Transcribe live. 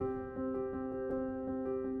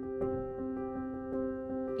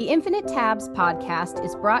The Infinite Tabs podcast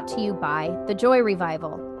is brought to you by The Joy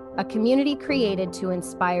Revival, a community created to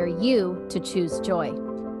inspire you to choose joy.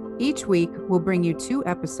 Each week, we'll bring you 2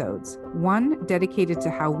 episodes, one dedicated to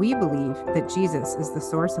how we believe that Jesus is the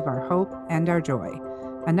source of our hope and our joy.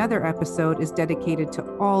 Another episode is dedicated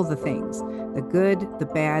to all the things, the good, the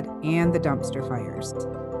bad, and the dumpster fires.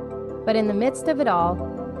 But in the midst of it all,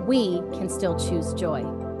 we can still choose joy.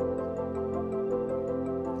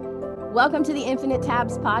 Welcome to the Infinite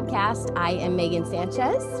Tabs podcast. I am Megan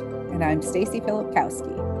Sanchez. And I'm Stacy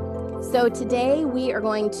Filipkowski. So today we are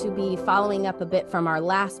going to be following up a bit from our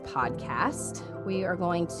last podcast. We are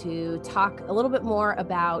going to talk a little bit more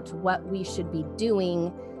about what we should be doing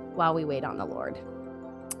while we wait on the Lord.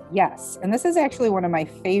 Yes, and this is actually one of my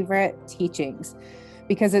favorite teachings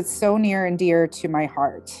because it's so near and dear to my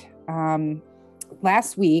heart.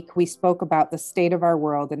 Last week, we spoke about the state of our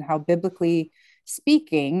world and how biblically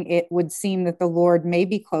speaking, it would seem that the Lord may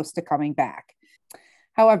be close to coming back.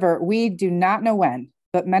 However, we do not know when,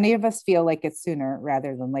 but many of us feel like it's sooner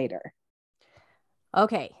rather than later.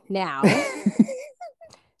 Okay, now,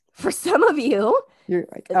 for some of you, you're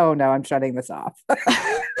like, oh no, I'm shutting this off.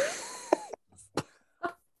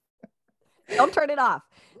 Don't turn it off.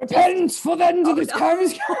 Repent, for the end of this time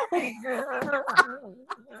is coming.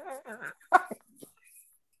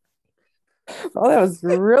 Oh, that was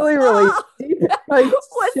really deep. Like,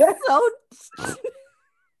 was so.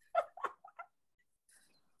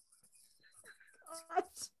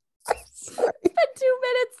 It's been 2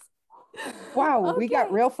 minutes. Wow, okay. We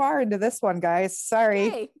got real far into this one, guys. Sorry.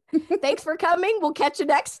 Okay. Thanks for coming. We'll catch you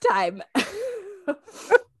next time.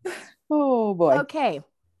 Oh boy. Okay.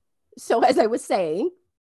 So as I was saying,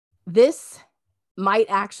 this might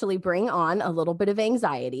actually bring on a little bit of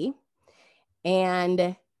anxiety,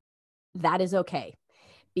 and that is okay,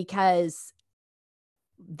 because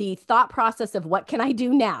the thought process of what can I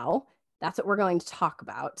do now, that's what we're going to talk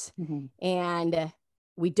about. Mm-hmm. And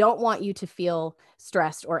we don't want you to feel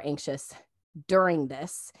stressed or anxious during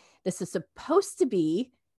this. This is supposed to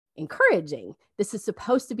be encouraging. This is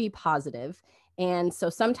supposed to be positive. And so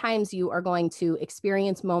sometimes you are going to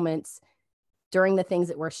experience moments during the things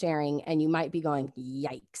that we're sharing, and you might be going,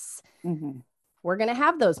 yikes. Mm-hmm. We're going to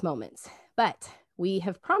have those moments, but we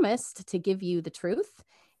have promised to give you the truth,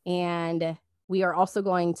 and we are also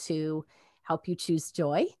going to help you choose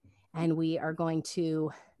joy, and we are going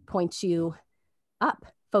to point you up,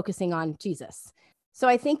 focusing on Jesus. So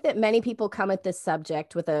I think that many people come at this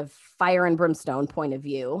subject with a fire and brimstone point of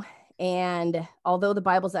view. And although the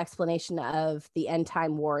Bible's explanation of the end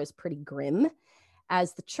time war is pretty grim,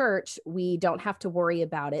 as the church, we don't have to worry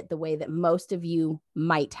about it the way that most of you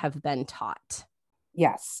might have been taught.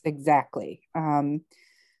 Yes, exactly.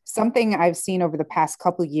 Something I've seen over the past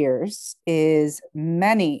couple of years is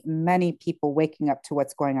many people waking up to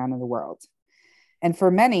what's going on in the world. And for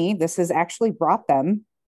many, this has actually brought them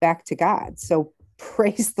back to God. So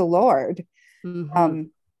praise the Lord. Mm-hmm.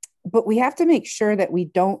 But we have to make sure that we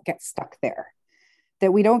don't get stuck there,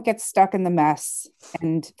 that we don't get stuck in the mess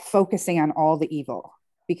and focusing on all the evil,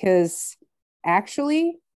 because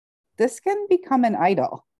actually this can become an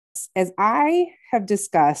idol. As I have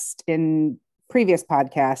discussed in previous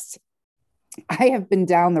podcasts, I have been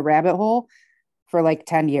down the rabbit hole for like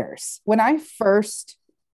 10 years. When I first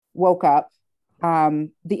woke up,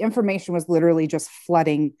 the information was literally just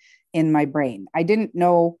flooding in my brain. I didn't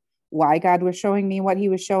know why God was showing me what he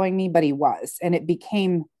was showing me, but he was. And it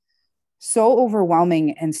became so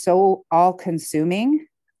overwhelming and so all-consuming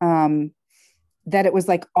that it was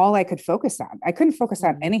like all I could focus on. I couldn't focus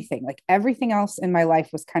on anything. Like everything else in my life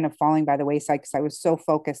was kind of falling by the wayside because I was so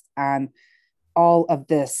focused on all of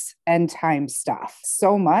this end time stuff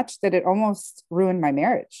so much that it almost ruined my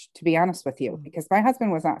marriage, to be honest with you, because my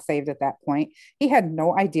husband was not saved at that point. He had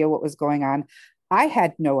no idea what was going on. I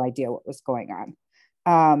had no idea what was going on.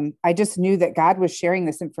 I just knew that God was sharing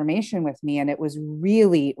this information with me, and it was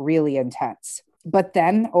really, really intense. But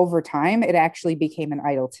then over time, it actually became an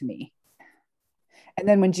idol to me. And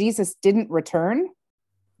then when Jesus didn't return,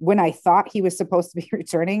 when I thought he was supposed to be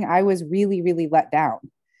returning, I was really, really let down.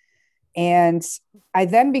 And I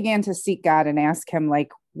then began to seek God and ask him,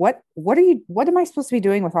 like, what am I supposed to be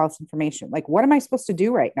doing with all this information? Like, what am I supposed to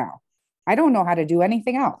do right now? I don't know how to do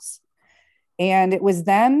anything else. And it was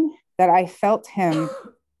then that I felt him.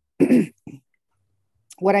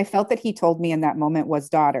 What I felt that he told me in that moment was,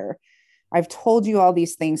 daughter, I've told you all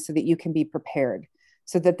these things so that you can be prepared,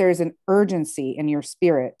 so that there's an urgency in your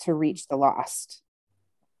spirit to reach the lost.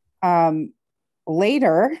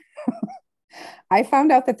 Later, I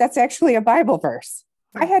found out that that's actually a Bible verse.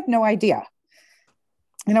 I had no idea.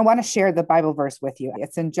 And I want to share the Bible verse with you.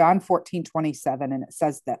 It's in John 14:27, and it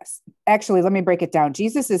says this. Actually, let me break it down.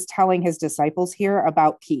 Jesus is telling his disciples here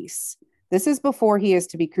about peace. This is before he is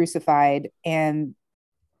to be crucified, and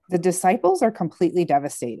the disciples are completely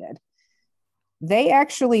devastated. They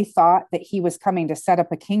actually thought that he was coming to set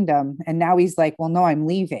up a kingdom, and now he's like, well, no, I'm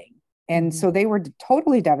leaving. And so they were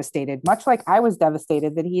totally devastated, much like I was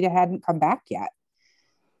devastated that he hadn't come back yet.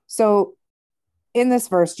 So in this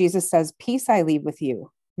verse, Jesus says, peace I leave with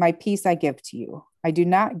you. My peace I give to you. I do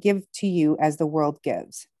not give to you as the world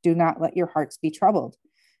gives. Do not let your hearts be troubled.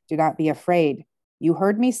 Do not be afraid. You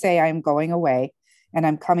heard me say I am going away and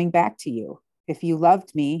I'm coming back to you. If you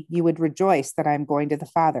loved me, you would rejoice that I am going to the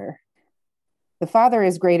Father. The Father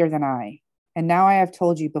is greater than I. And now I have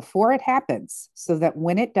told you before it happens, so that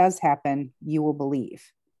when it does happen, you will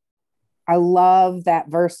believe. I love that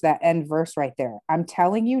verse, that end verse right there. I'm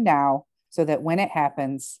telling you now, so that when it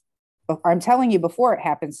happens, I'm telling you before it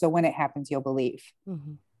happens, so when it happens, you'll believe.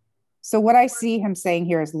 Mm-hmm. So what I see him saying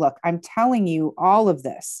here is, look, I'm telling you all of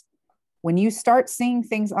this. When you start seeing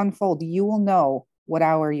things unfold, you will know what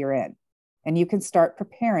hour you're in, and you can start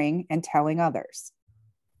preparing and telling others.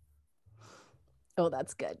 Oh,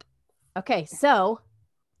 that's good. Okay, so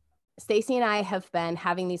Stacy and I have been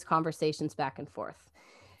having these conversations back and forth.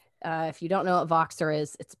 If you don't know what Voxer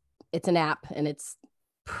is, it's an app, and it's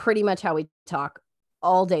pretty much how we talk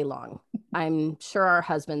all day long. I'm sure our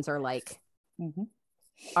husbands are like,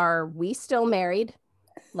 are we still married?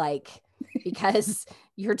 Like, because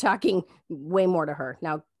you're talking way more to her.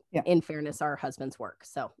 Now, in fairness, our husbands work.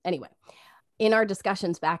 So anyway, in our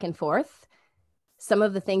discussions back and forth, some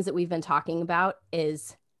of the things that we've been talking about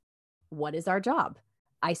is, what is our job?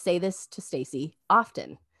 I say this to Stacy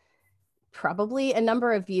often. Probably a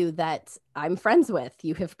number of you that I'm friends with,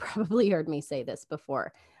 you have probably heard me say this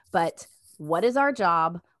before. But what is our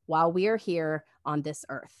job while we are here on this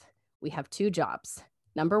earth? We have two jobs.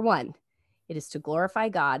 Number one, it is to glorify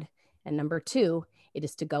God. And number two, it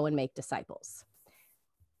is to go and make disciples.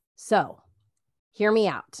 So hear me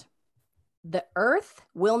out. The earth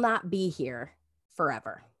will not be here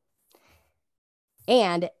forever.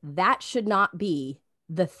 And that should not be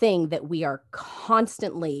the thing that we are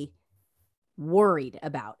constantly worried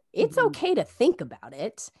about. It's okay to think about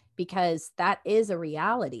it because that is a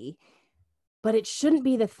reality, but it shouldn't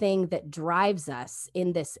be the thing that drives us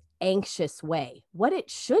in this anxious way. What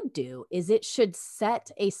it should do is it should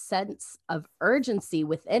set a sense of urgency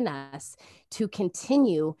within us to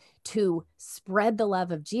continue to spread the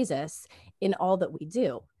love of Jesus in all that we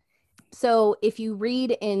do. So if you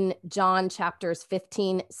read in John chapters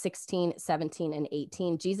 15, 16, 17, and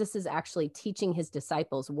 18, Jesus is actually teaching his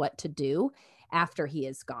disciples what to do after he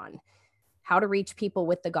is gone, how to reach people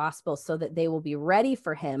with the gospel so that they will be ready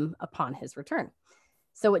for him upon his return.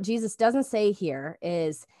 So what Jesus doesn't say here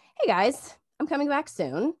is, hey guys, I'm coming back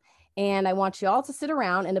soon, and I want you all to sit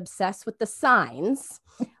around and obsess with the signs,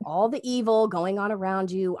 all the evil going on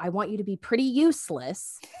around you. I want you to be pretty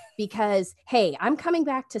useless because, hey, I'm coming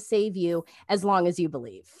back to save you as long as you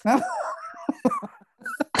believe.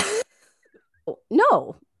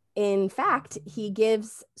 No, in fact, he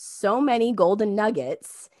gives so many golden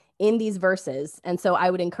nuggets in these verses. And so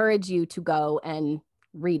I would encourage you to go and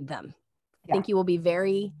read them. I think you will be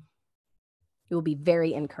very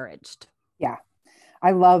encouraged. Yeah.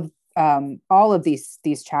 I love all of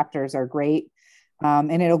these chapters are great.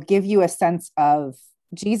 And it'll give you a sense of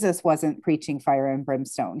Jesus wasn't preaching fire and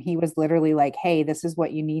brimstone. He was literally like, hey, this is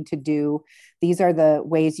what you need to do. These are the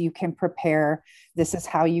ways you can prepare. This is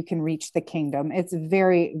how you can reach the kingdom. It's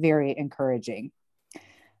very, very encouraging.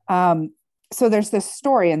 So there's this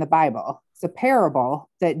story in the Bible. It's a parable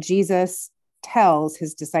that Jesus tells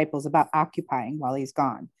his disciples about occupying while he's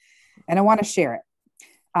gone. And I want to share it.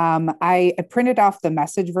 I printed off the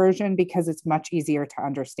Message version because it's much easier to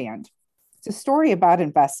understand. It's a story about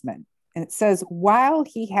investment. And it says, while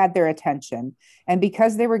he had their attention, and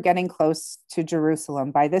because they were getting close to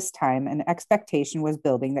Jerusalem by this time, an expectation was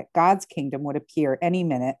building that God's kingdom would appear any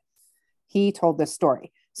minute, he told this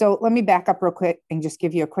story. So let me back up real quick and just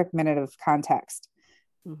give you a quick minute of context.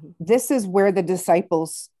 This is where the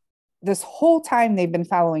disciples, this whole time they've been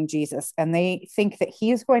following Jesus, and they think that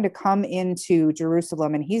he is going to come into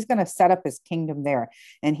Jerusalem and he's going to set up his kingdom there,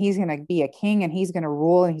 and he's going to be a king, and he's going to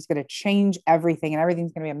rule, and he's going to change everything, and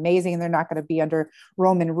everything's going to be amazing, and they're not going to be under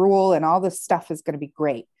Roman rule, and all this stuff is going to be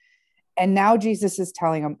great. And now Jesus is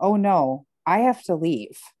telling them, oh no, I have to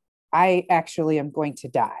leave. I actually am going to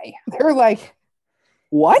die. They're like,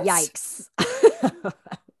 what? Yikes.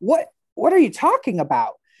 What are you talking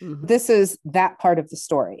about? This is that part of the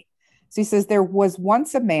story. So he says, there was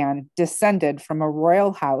once a man descended from a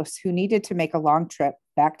royal house who needed to make a long trip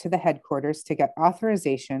back to the headquarters to get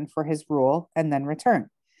authorization for his rule and then return.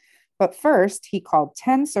 But first, he called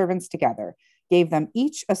 10 servants together, gave them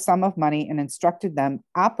each a sum of money, and instructed them,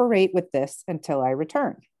 operate with this until I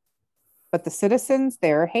return. But the citizens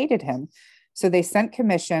there hated him, so they sent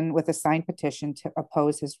commission with a signed petition to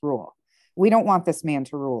oppose his rule. We don't want this man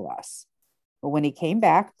to rule us. But when he came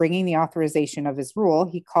back, bringing the authorization of his rule,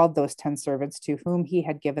 he called those 10 servants to whom he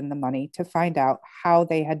had given the money to find out how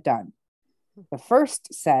they had done. The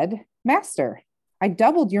first said, Master, I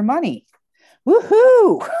doubled your money.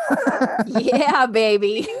 Woohoo! Yeah,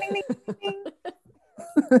 baby.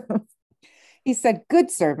 He said,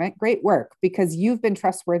 good servant, great work. Because you've been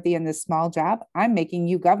trustworthy in this small job, I'm making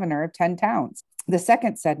you governor of 10 towns. The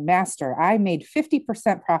second said, Master, I made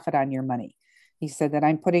 50% profit on your money. He said that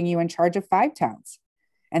I'm putting you in charge of 5 towns.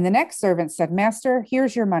 And the next servant said, Master,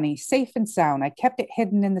 here's your money, safe and sound. I kept it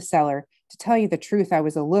hidden in the cellar. To tell you the truth, I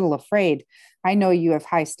was a little afraid. I know you have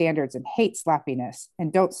high standards and hate sloppiness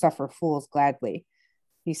and don't suffer fools gladly.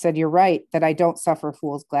 He said, you're right that I don't suffer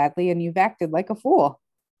fools gladly, and you've acted like a fool.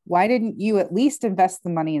 Why didn't you at least invest the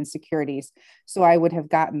money in securities so I would have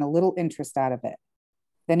gotten a little interest out of it?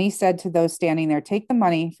 Then he said to those standing there, take the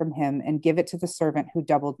money from him and give it to the servant who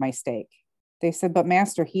doubled my stake. They said, but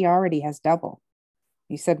master, he already has double.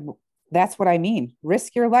 He said, that's what I mean.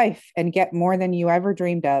 Risk your life and get more than you ever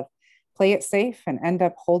dreamed of. Play it safe and end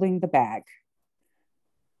up holding the bag.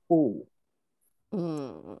 Ooh.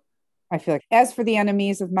 I feel like, as for the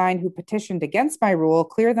enemies of mine who petitioned against my rule,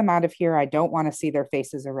 clear them out of here. I don't want to see their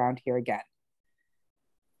faces around here again.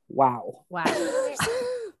 Wow. Wow. I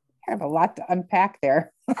have a lot to unpack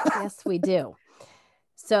there. Yes, we do.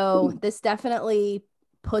 So this definitely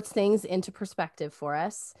puts things into perspective for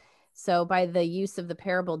us. So by the use of the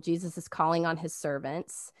parable, Jesus is calling on his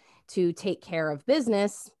servants to take care of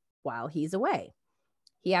business while he's away.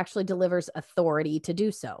 He actually delivers authority to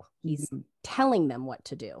do so. He's telling them what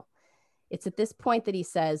to do. It's at this point that he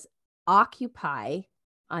says, occupy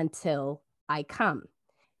until I come.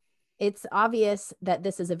 It's obvious that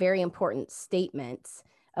this is a very important statement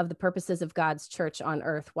of the purposes of God's church on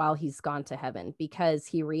earth while he's gone to heaven, because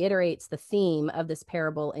he reiterates the theme of this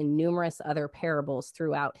parable in numerous other parables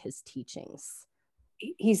throughout his teachings.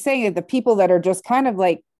 He's saying that the people that are just kind of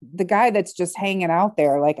like the guy that's just hanging out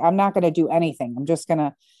there, like, I'm not going to do anything. I'm just going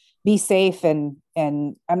to be safe and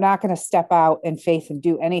I'm not going to step out in faith and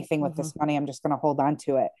do anything with this money. I'm just going to hold on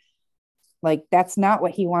to it. Like, that's not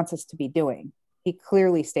what he wants us to be doing. He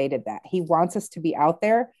clearly stated that he wants us to be out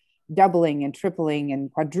there doubling and tripling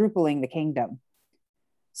and quadrupling the kingdom.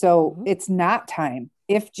 So it's not time.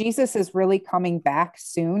 If Jesus is really coming back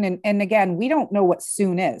soon, and again, we don't know what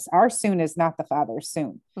soon is. Our soon is not the Father's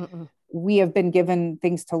soon. We have been given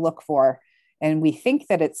things to look for, and we think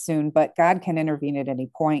that it's soon, but God can intervene at any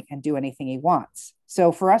point and do anything he wants.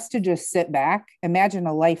 So for us to just sit back, imagine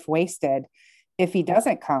a life wasted if he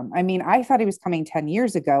doesn't come. I mean, I thought he was coming 10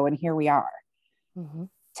 years ago, and here we are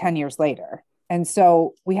 10 years later. And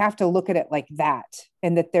so we have to look at it like that,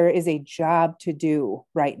 and that there is a job to do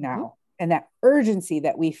right now. And that urgency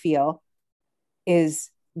that we feel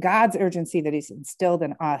is God's urgency that he's instilled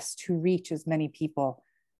in us to reach as many people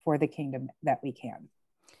for the kingdom that we can.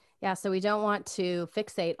 Yeah. So we don't want to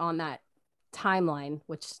fixate on that timeline,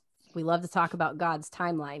 which we love to talk about God's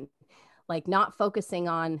timeline, like not focusing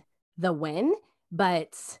on the when,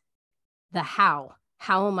 but the how.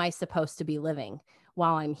 How am I supposed to be living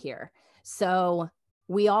while I'm here? So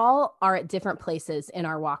we all are at different places in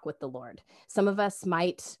our walk with the Lord. Some of us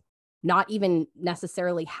might not even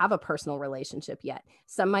necessarily have a personal relationship yet.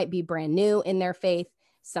 Some might be brand new in their faith.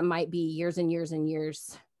 Some might be years and years and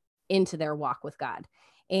years into their walk with God.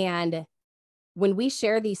 And when we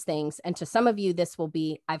share these things, and to some of you, this will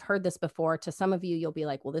be, I've heard this before. To some of you, you'll be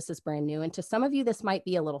like, well, this is brand new. And to some of you, this might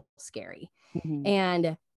be a little scary.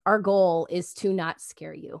 And our goal is to not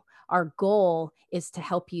scare you. Our goal is to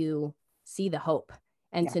help you see the hope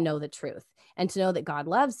and to know the truth and to know that God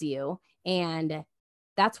loves you. And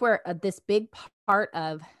that's where this big part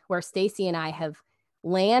of where Stacy and I have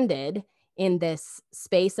landed in this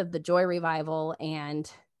space of the Joy Revival and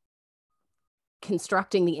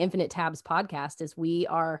constructing the Infinite Tabs podcast is we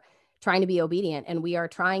are trying to be obedient, and we are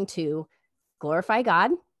trying to glorify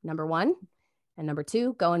God, number one, and number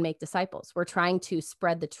two, go and make disciples. We're trying to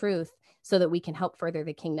spread the truth so that we can help further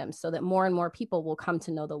the kingdom, so that more and more people will come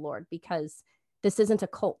to know the Lord, because this isn't a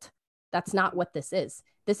cult. That's not what this is.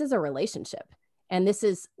 This is a relationship. And this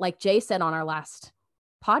is, like Jay said on our last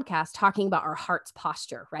podcast, talking about our heart's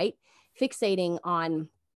posture, right? Fixating on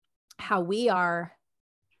how we are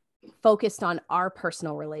focused on our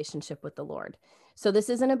personal relationship with the Lord. So this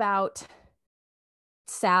isn't about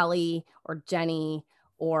Sally or Jenny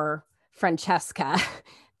or Francesca.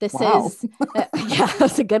 This Wow. is, yeah,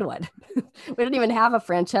 that's a good one. We don't even have a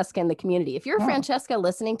Francesca in the community. If you're a No. Francesca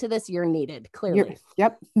listening to this, you're needed, clearly.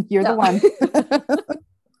 You're the one.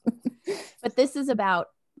 But this is about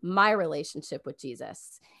my relationship with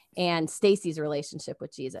Jesus and Stacy's relationship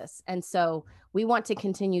with Jesus. And so we want to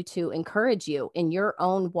continue to encourage you in your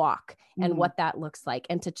own walk and what that looks like,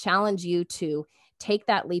 and to challenge you to take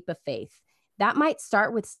that leap of faith. That might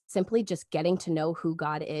start with simply just getting to know who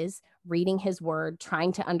God is, reading his word,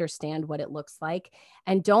 trying to understand what it looks like.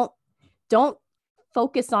 And don't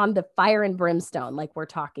focus on the fire and brimstone like we're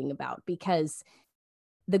talking about, because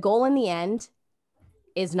the goal in the end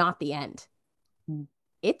is not the end.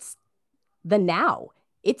 It's the now.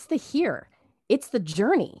 It's the here. It's the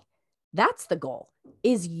journey. That's the goal,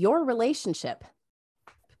 is your relationship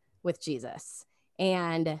with Jesus.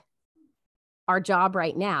 And our job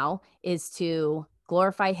right now is to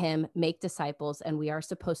glorify him, make disciples, and we are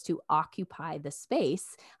supposed to occupy the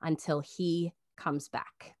space until he comes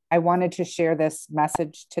back. I wanted to share this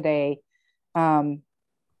message today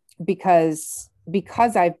because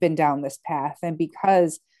I've been down this path, and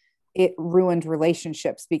because it ruined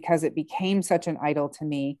relationships, because it became such an idol to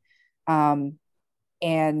me. And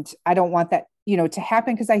I don't want that, to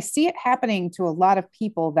happen, because I see it happening to a lot of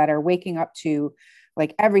people that are waking up to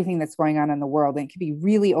like everything that's going on in the world. And it can be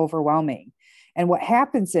really overwhelming. And what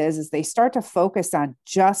happens is they start to focus on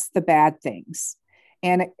just the bad things.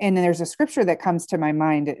 And there's a scripture that comes to my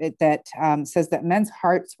mind that says that men's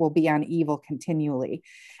hearts will be on evil continually.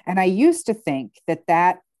 And I used to think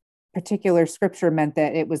that particular scripture meant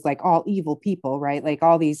that it was like all evil people, right? Like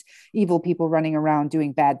all these evil people running around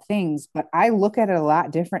doing bad things. But I look at it a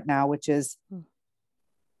lot different now, which is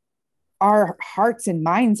our hearts and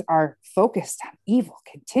minds are focused on evil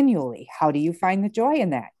continually. How do you find the joy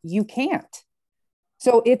in that? You can't.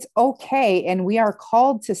 So it's okay. And we are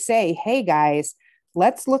called to say, hey guys,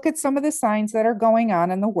 let's look at some of the signs that are going on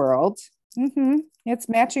in the world. It's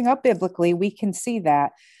matching up biblically. We can see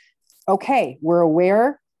that. Okay, we're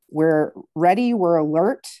aware, we're ready, we're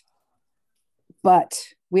alert, but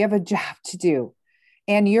we have a job to do.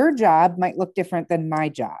 And your job might look different than my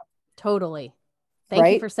job. Totally.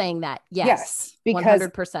 Thank you for saying that. Yes, because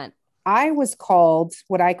 100%. I was called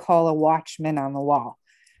what I call a watchman on the wall.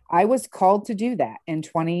 I was called to do that in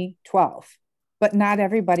 2012, but not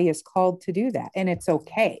everybody is called to do that. And it's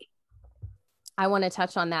okay. I want to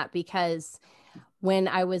touch on that because when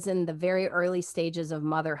I was in the very early stages of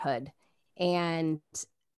motherhood, and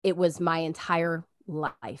it was my entire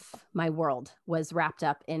life, my world was wrapped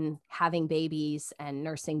up in having babies and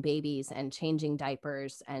nursing babies and changing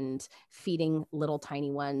diapers and feeding little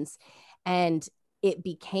tiny ones. And it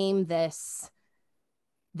became this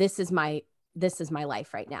is my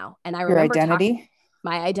life right now. And I remember your identity.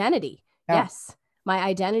 My identity. Yeah. Yes. My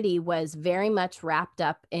identity was very much wrapped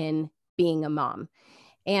up in being a mom.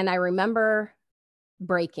 And I remember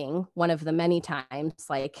breaking one of the many times,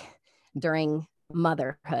 like during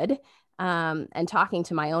motherhood, and talking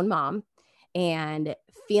to my own mom and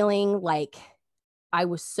feeling like I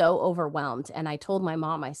was so overwhelmed. And I told my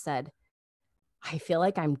mom, I said, I feel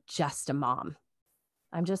like I'm just a mom.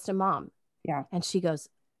 I'm just a mom. Yeah. And she goes,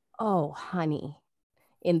 oh, honey,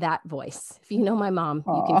 in that voice. If you know my mom,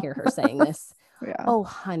 you can hear her saying this. Yeah. Oh,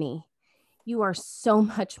 honey, you are so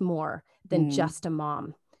much more than just a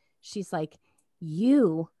mom. She's like,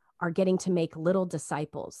 you are getting to make little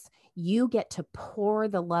disciples. You get to pour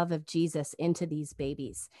the love of Jesus into these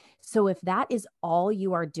babies. So if that is all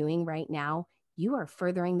you are doing right now, you are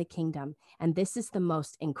furthering the kingdom. And this is the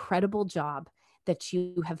most incredible job that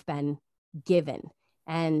you have been given.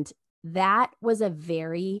 And that was a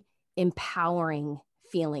very empowering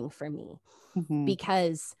feeling for me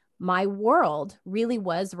because my world really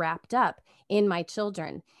was wrapped up in my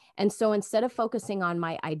children. And so instead of focusing on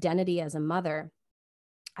my identity as a mother,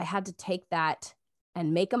 I had to take that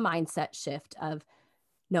and make a mindset shift of,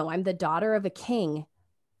 no, I'm the daughter of a king,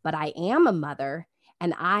 but I am a mother,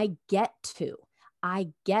 and I get to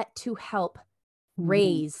help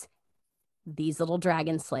raise these little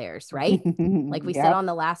dragon slayers, right? Like we said on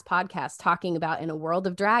the last podcast, talking about in a world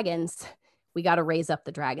of dragons, we got to raise up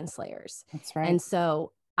the dragon slayers. That's right. And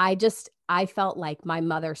so I felt like my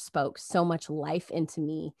mother spoke so much life into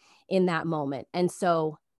me in that moment. And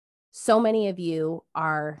so many of you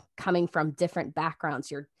are coming from different backgrounds,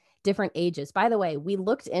 you're different ages. By the way, we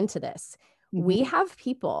looked into this. We have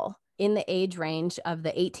people in the age range of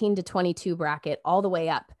the 18 to 22 bracket all the way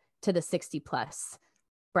up to the 60 plus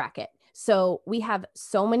bracket. So we have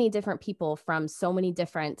so many different people from so many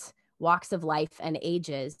different walks of life and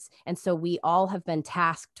ages. And so we all have been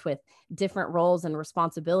tasked with different roles and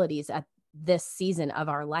responsibilities at this season of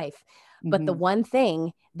our life. But the Mhm. one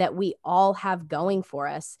thing that we all have going for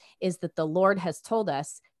us is that the Lord has told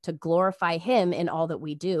us to glorify him in all that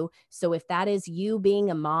we do. So if that is you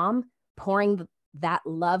being a mom, pouring that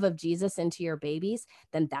love of Jesus into your babies,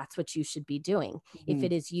 then that's what you should be doing. If Mhm.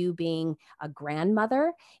 it is you being a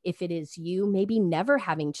grandmother, if it is you maybe never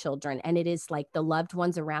having children, and it is like the loved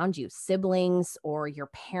ones around you, siblings or your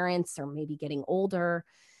parents, or maybe getting older,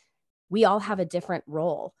 we all have a different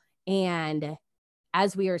role. And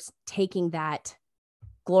as we are taking that,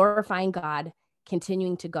 glorifying God,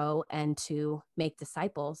 continuing to go and to make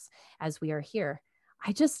disciples as we are here,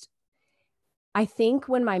 I think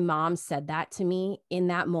when my mom said that to me in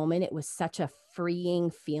that moment, it was such a freeing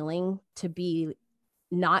feeling to be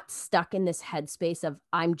not stuck in this headspace of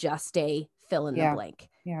I'm just a fill in the Yeah. blank.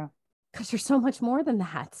 Yeah. Because you're so much more than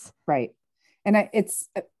that. Right. And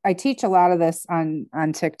I teach a lot of this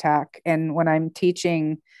on TikTok, and when I'm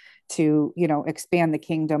teaching to, expand the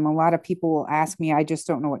kingdom, a lot of people will ask me, I just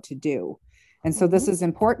don't know what to do. And so this is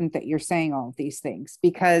important that you're saying all of these things,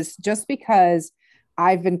 because just because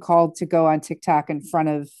I've been called to go on TikTok in front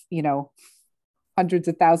of, hundreds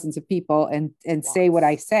of thousands of people and say what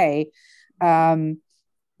I say,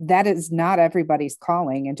 that is not everybody's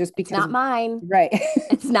calling. And just It's because, not mine. right.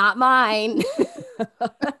 It's not mine.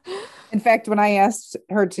 In fact, when I asked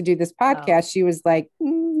her to do this podcast, she was like,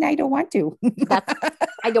 I don't want to.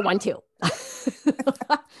 I don't want to.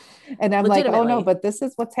 And I'm like, oh no, but this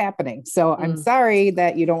is what's happening. So I'm sorry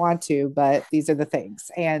that you don't want to, but these are the things.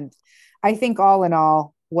 And I think all in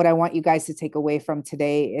all, what I want you guys to take away from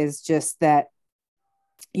today is just that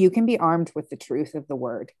you can be armed with the truth of the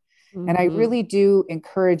word. And I really do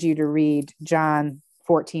encourage you to read John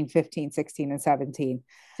 14, 15, 16, and 17.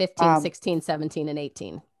 15, 16, 17, and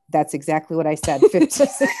 18. That's exactly what I said. 15.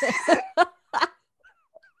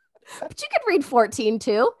 But you could read 14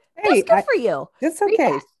 too. Hey, that's good for you. That's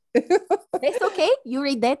okay. That's okay. You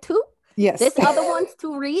read that too? Yes. There's other ones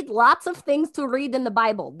to read. Lots of things to read in the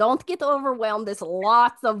Bible. Don't get overwhelmed. There's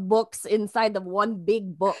lots of books inside of one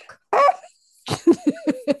big book.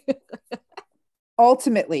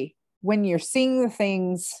 Ultimately, when you're seeing the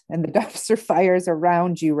things and the dumpster fires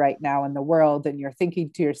around you right now in the world, and you're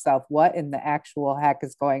thinking to yourself, what in the actual heck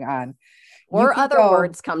is going on? Or other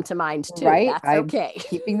words come to mind too. Right? That's okay.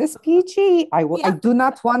 Keeping this PG. I do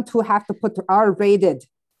not want to have to put R-rated.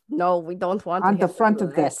 No, we don't want on the front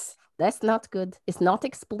of this. That's not good. It's not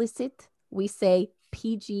explicit. We say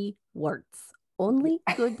PG words. Only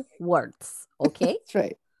good words. Okay? That's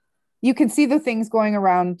right. You can see the things going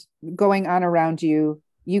on around you.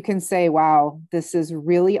 You can say, wow, this is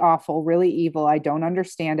really awful, really evil. I don't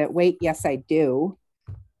understand it. Wait, yes, I do.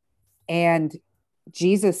 And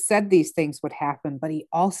Jesus said these things would happen, but he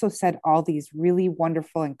also said all these really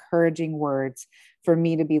wonderful, encouraging words for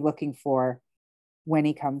me to be looking for when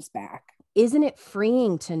he comes back. Isn't it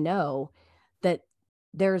freeing to know that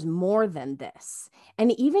there's more than this?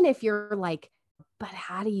 And even if you're like, but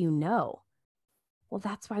how do you know? Well,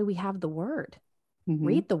 that's why we have the word. Mm-hmm.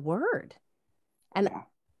 Read the word. And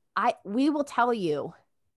we will tell you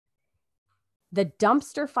the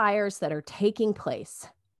dumpster fires that are taking place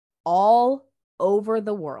all over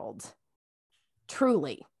the world.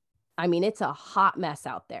 Truly. I mean, it's a hot mess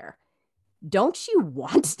out there. Don't you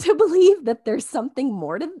want to believe that there's something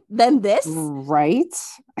more than this? Right.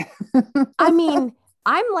 I mean,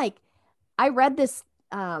 I read this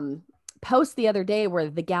post the other day where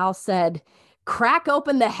the gal said, crack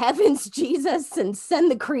open the heavens, Jesus, and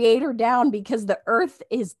send the creator down because the earth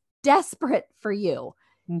is desperate for you.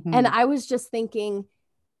 Mm-hmm. And I was just thinking,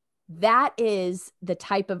 that is the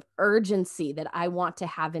type of urgency that I want to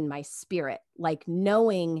have in my spirit. Like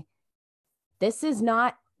knowing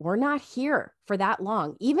we're not here for that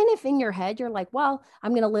long. Even if in your head, you're like, well,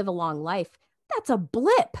 I'm going to live a long life. That's a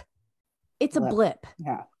blip. It's a blip.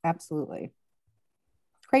 Yeah, absolutely.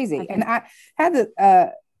 Crazy. And I had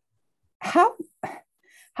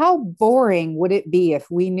how boring would it be if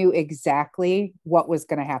we knew exactly what was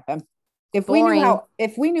going to happen? If we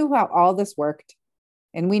knew how all this worked,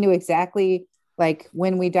 and we knew exactly, like,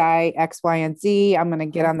 when we die, X, Y, and Z, I'm going to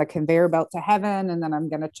get on the conveyor belt to heaven, and then I'm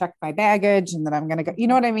going to check my baggage, and then I'm going to go, you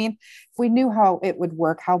know what I mean? If we knew how it would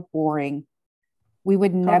work, how boring. We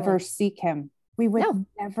would never seek him. We would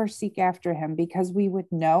never seek after him, because we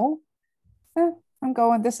would know, I'm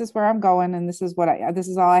going, this is where I'm going, and this is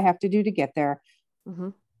all I have to do to get there. Mm-hmm.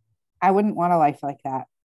 I wouldn't want a life like that,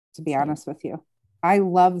 to be honest with you. I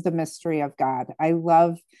love the mystery of God. I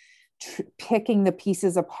love picking the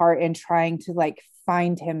pieces apart and trying to like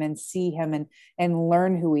find him and see him and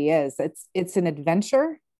learn who he is. It's an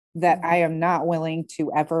adventure that I am not willing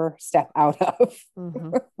to ever step out of.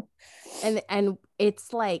 Mm-hmm. And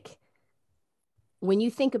it's like, when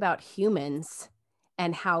you think about humans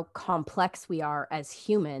and how complex we are as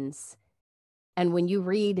humans, and when you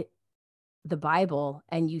read the Bible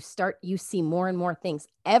and you see more and more things.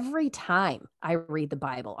 Every time I read the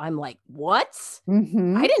Bible, I'm like, what?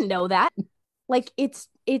 I didn't know that. Like, it's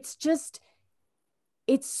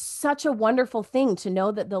such a wonderful thing to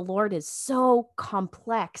know that the Lord is so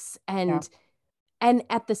complex and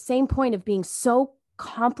at the same point of being so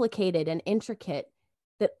complicated and intricate,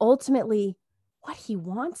 that ultimately what he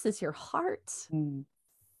wants is your heart.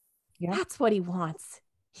 That's what he wants.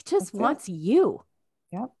 He just wants you.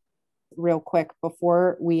 Yep. Real quick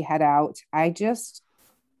before we head out,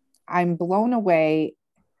 I'm blown away.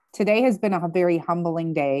 Today has been a very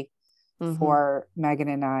humbling day for Megan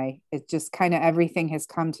and I. It just kind of, everything has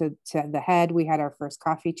come to the head. We had our first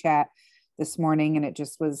coffee chat this morning, and it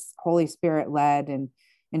just was Holy Spirit led. And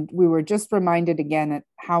we were just reminded again at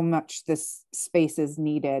how much this space is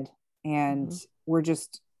needed. And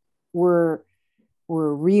we're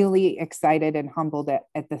really excited and humbled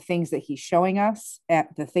at the things that he's showing us,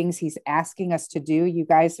 at the things he's asking us to do. You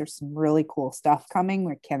guys, there's some really cool stuff coming.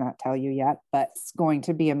 We cannot tell you yet, but it's going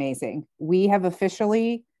to be amazing. We have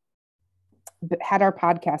officially had our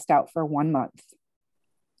podcast out for 1 month.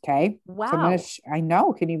 Okay. Wow. So I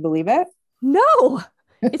know. Can you believe it? No,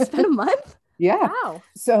 it's been a month. Yeah. Wow.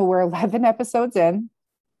 So we're 11 episodes in.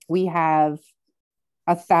 We have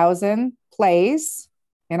 1,000 plays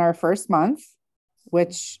in our first month,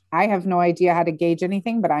 which I have no idea how to gauge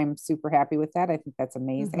anything, but I'm super happy with that. I think that's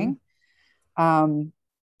amazing. And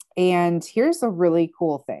here's a really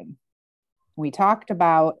cool thing. We talked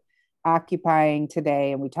about occupying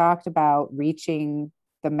today, and we talked about reaching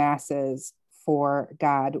the masses for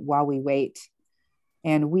God while we wait.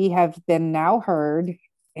 And we have been now heard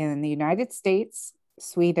in the United States,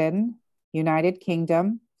 Sweden, United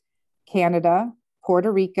Kingdom, Canada,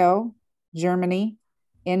 Puerto Rico, Germany,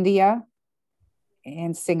 India,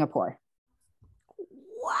 and Singapore.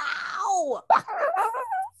 Wow.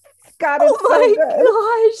 God is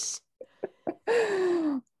gosh.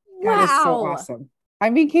 God is so awesome. I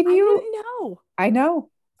mean, can you? I didn't know.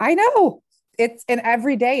 I know. It's, and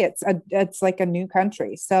every day it's like a new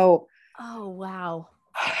country. So. Oh, wow.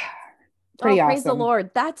 Pretty awesome. Praise the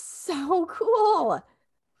Lord. That's so cool.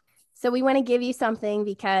 So we want to give you something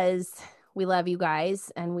because we love you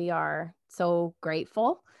guys, and we are so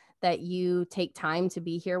grateful that you take time to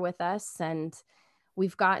be here with us. And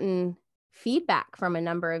we've gotten feedback from a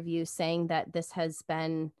number of you saying that this has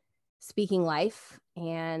been speaking life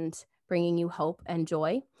and bringing you hope and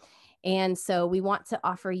joy. And so we want to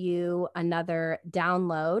offer you another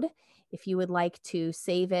download. If you would like to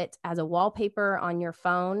save it as a wallpaper on your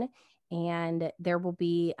phone, and there will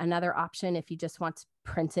be another option if you just want to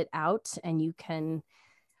print it out, and you can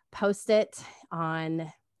post it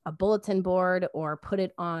on a bulletin board or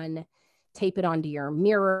tape it onto your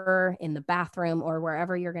mirror in the bathroom or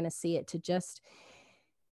wherever you're going to see it, to just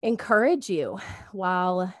encourage you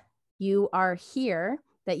while you are here,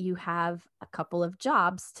 that you have a couple of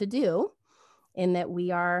jobs to do, in that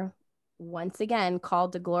we are once again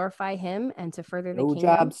called to glorify him and to further the kingdom. No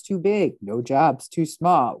jobs too big, no jobs too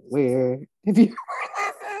small. Where have you?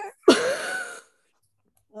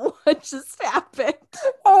 What just happened?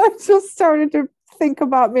 Oh, I just started to think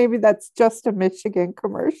about maybe that's just a Michigan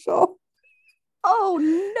commercial. Oh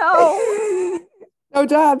no. No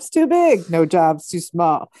jobs too big, no jobs too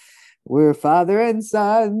small. We're father and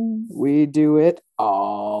son. We do it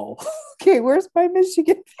all. Okay, where's my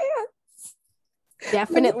Michigan fans?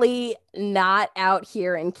 Definitely not out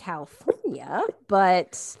here in California,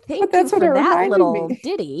 but thank you for that little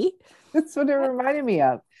ditty. That's what it reminded me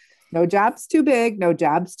of. No jobs too big, no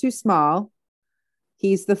jobs too small.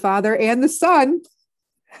 He's the father and the son.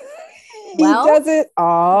 Well, he does it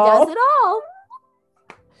all.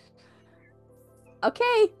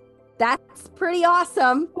 Okay, that's pretty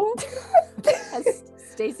awesome.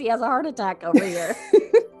 Stacy has a heart attack over here.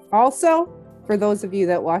 Also, for those of you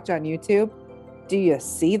that watch on YouTube, do you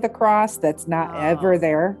see the cross that's not ever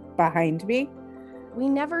there behind me? We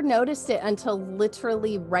never noticed it until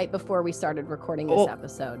literally right before we started recording this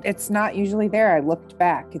episode. It's not usually there. I looked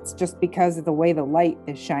back. It's just because of the way the light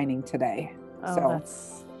is shining today. Oh, so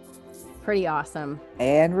that's pretty awesome.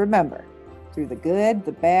 And remember, through the good,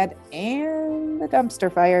 the bad, and the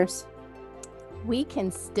dumpster fires, we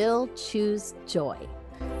can still choose joy.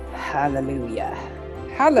 Hallelujah.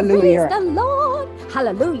 Hallelujah. Praise the Lord.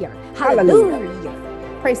 Hallelujah.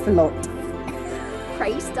 Hallelujah. Praise the Lord.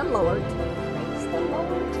 Praise the Lord. Praise the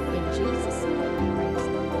Lord. In Jesus' name. Praise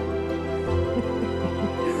the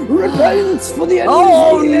Lord. Repentance for the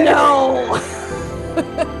Oh, no.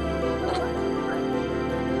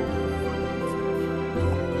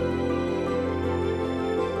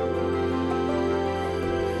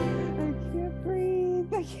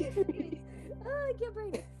 I can't breathe. Oh, I can't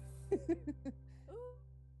breathe.